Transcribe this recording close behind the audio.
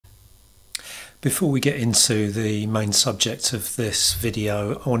Before we get into the main subject of this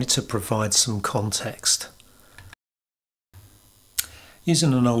video, I wanted to provide some context.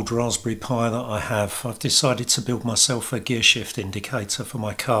 Using an old Raspberry Pi that I have, I've decided to build myself a gear shift indicator for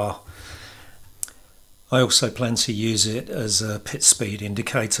my car. I also plan to use it as a pit speed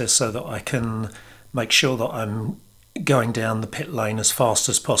indicator so that I can make sure that I'm going down the pit lane as fast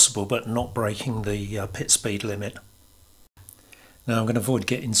as possible but not breaking the pit speed limit. Now I'm going to avoid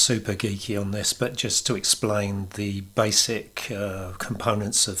getting super geeky on this, but just to explain the basic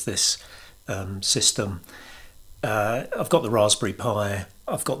components of this system. I've got the Raspberry Pi,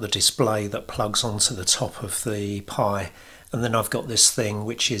 I've got the display that plugs onto the top of the Pi, and then I've got this thing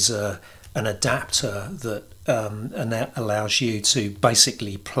which is an adapter that allows you to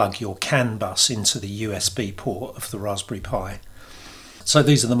basically plug your CAN bus into the USB port of the Raspberry Pi. So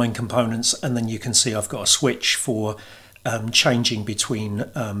these are the main components, and then you can see I've got a switch for changing between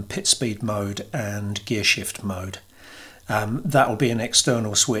pit speed mode and gear shift mode. That will be an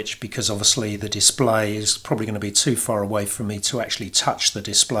external switch because obviously the display is probably going to be too far away for me to actually touch the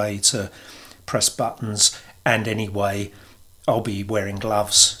display to press buttons, and anyway I'll be wearing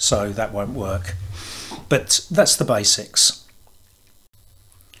gloves, so that won't work. But that's the basics.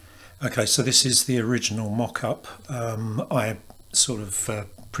 Okay, so this is the original mock-up I sort of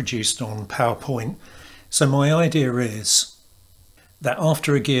produced on PowerPoint. So my idea is that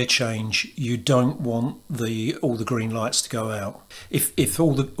after a gear change, you don't want all the green lights to go out. If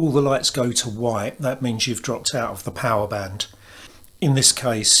all the lights go to white, that means you've dropped out of the power band. In this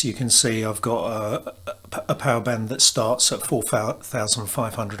case, you can see I've got a power band that starts at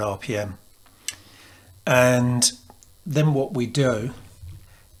 4,500 RPM. And then what we do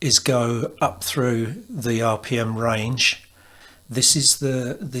is go up through the RPM range. This is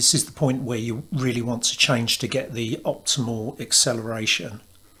the point where you really want to change to get the optimal acceleration.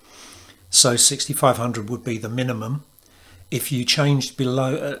 So 6,500 would be the minimum. If you changed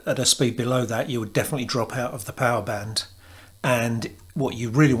below at a speed below that, you would definitely drop out of the power band. And what you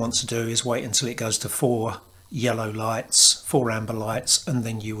really want to do is wait until it goes to 4 yellow lights, 4 amber lights, and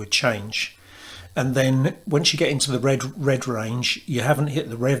then you would change. And then once you get into the red range, you haven't hit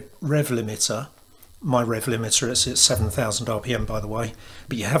the rev limiter. My rev limiter is at 7,000 RPM, by the way,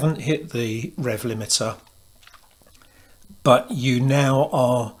 but you haven't hit the rev limiter, but you now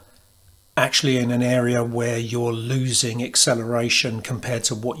are actually in an area where you're losing acceleration compared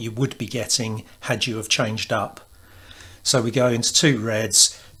to what you would be getting had you have changed up. So we go into 2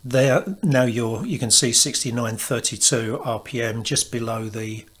 reds there. Now you can see 6932 RPM just below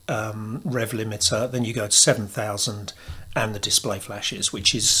the rev limiter. Then you go to 7,000 and the display flashes,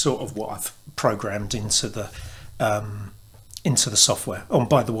 which is sort of what I've programmed into the software. Oh, and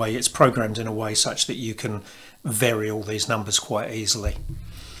by the way, it's programmed in a way such that you can vary all these numbers quite easily.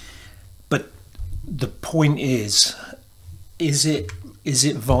 But the point is it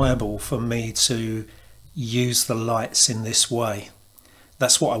viable for me to use the lights in this way?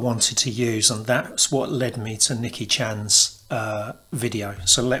 That's what I wanted to use, and that's what led me to Nikki Chan's video.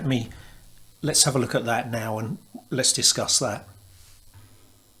 So let's have a look at that now and let's discuss that.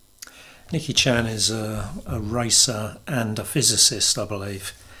 Nikki Chan is a racer and a physicist, I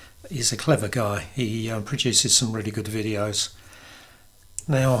believe. He's a clever guy. He produces some really good videos.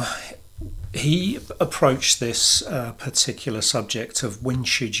 Now, he approached this particular subject of when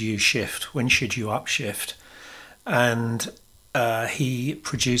should you shift, when should you upshift, and he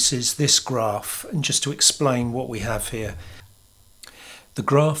produces this graph. And just to explain what we have here, the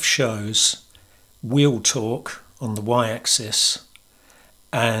graph shows wheel torque on the y-axis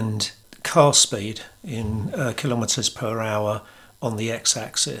and car speed in kilometers per hour on the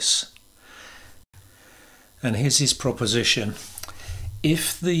x-axis. And here's his proposition.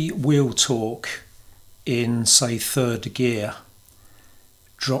 If the wheel torque in, say, 3rd gear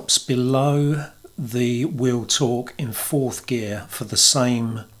drops below the wheel torque in 4th gear for the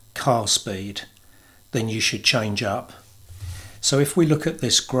same car speed, then you should change up. So if we look at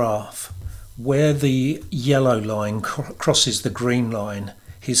this graph, where the yellow line crosses the green line,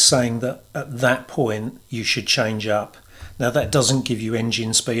 he's saying that at that point you should change up. Now that doesn't give you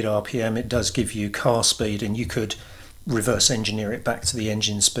engine speed RPM, it does give you car speed, and you could reverse engineer it back to the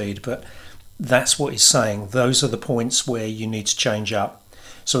engine speed, but that's what he's saying. Those are the points where you need to change up.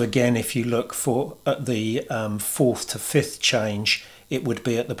 So again, if you look at the 4th to 5th change, it would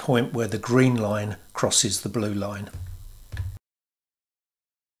be at the point where the green line crosses the blue line.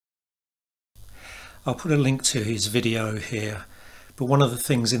 I'll put a link to his video here, but one of the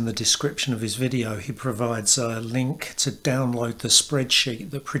things in the description of his video, he provides a link to download the spreadsheet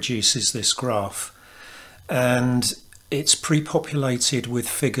that produces this graph, and it's pre-populated with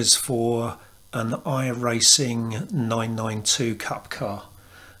figures for an iRacing 992 Cup car,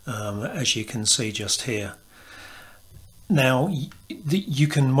 as you can see just here. Now you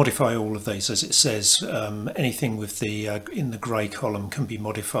can modify all of these, as it says. Anything with the in the grey column can be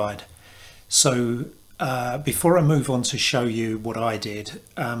modified. So before I move on to show you what I did,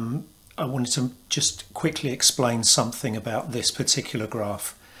 I wanted to just quickly explain something about this particular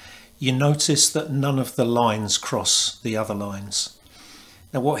graph. You notice that none of the lines cross the other lines.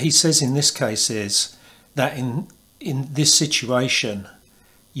 Now what he says in this case is that in this situation,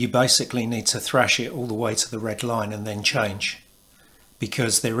 you basically need to thrash it all the way to the red line and then change,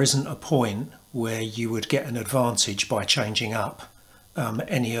 because there isn't a point where you would get an advantage by changing up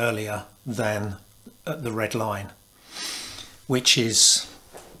any earlier than at the red line, which is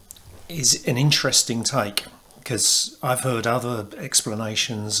an interesting take, because I've heard other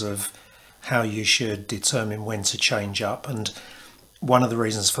explanations of how you should determine when to change up, and one of the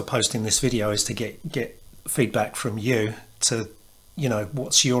reasons for posting this video is to get feedback from you to, you know,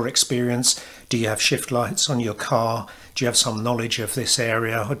 what's your experience? Do you have shift lights on your car? Do you have some knowledge of this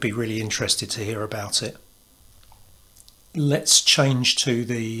area? I'd be really interested to hear about it. Let's change to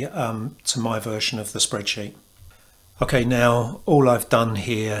the to my version of the spreadsheet. Okay, now all I've done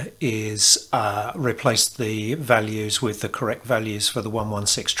here is replace the values with the correct values for the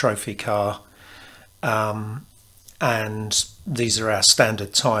 116 trophy car. And these are our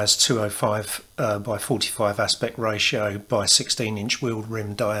standard tyres, 205 by 45 aspect ratio by 16-inch wheel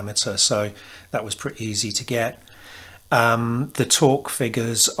rim diameter, so that was pretty easy to get. The torque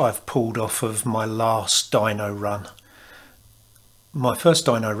figures I've pulled off of my last dyno run. My first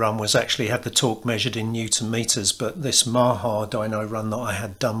dyno run was actually had the torque measured in Newton meters, but this Maha dyno run that I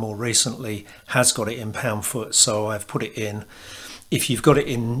had done more recently has got it in pound foot, so I've put it in. If you've got it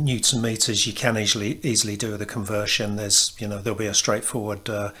in Newton meters, you can easily do the conversion. There's, you know, there'll be a straightforward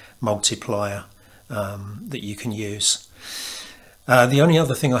multiplier that you can use. The only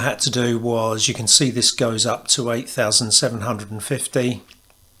other thing I had to do was, you can see this goes up to 8,750.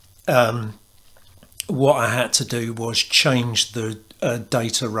 What I had to do was change the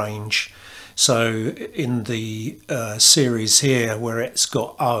data range. So in the series here where it's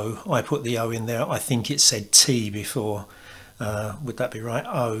got O, I put the O in there. I think it said T before. Would that be right?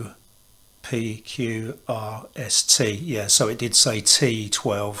 O, P, Q, R, S, T. Yeah, so it did say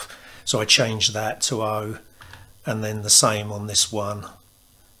T12. So I changed that to O, and then the same on this one,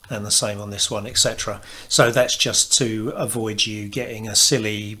 and the same on this one, etc. So that's just to avoid you getting a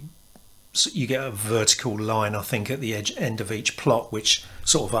silly, you get a vertical line, I think, at the end of each plot, which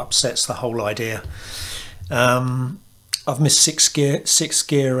sort of upsets the whole idea. I've missed sixth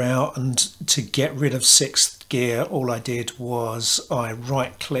gear out, and to get rid of sixth gear, all I did was I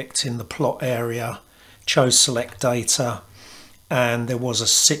right clicked in the plot area, chose select data, and there was a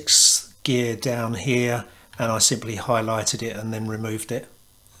sixth gear down here, and I simply highlighted it and then removed it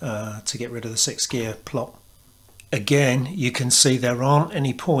to get rid of the sixth gear plot. Again, you can see there aren't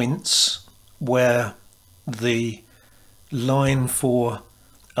any points where the line for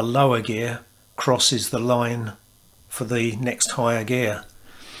a lower gear crosses the line for the next higher gear.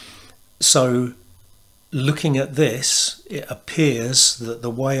 So looking at this, it appears that the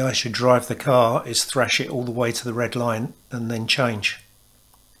way I should drive the car is thrash it all the way to the red line and then change.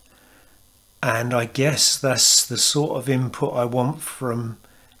 And I guess that's the sort of input I want from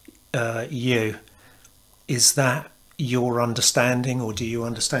you. Is that your understanding, or do you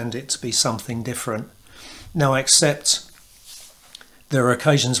understand it to be something different? Now, I accept there are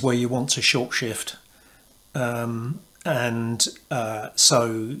occasions where you want to short shift, so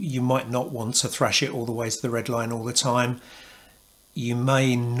you might not want to thrash it all the way to the red line all the time. You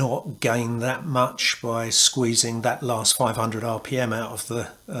may not gain that much by squeezing that last 500 RPM out of the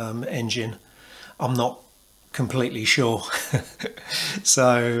engine. I'm not completely sure.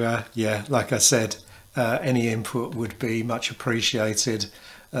 So yeah, like I said, any input would be much appreciated,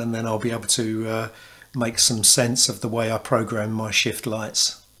 and then I'll be able to make some sense of the way I program my shift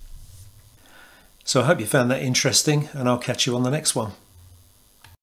lights. So I hope you found that interesting, and I'll catch you on the next one.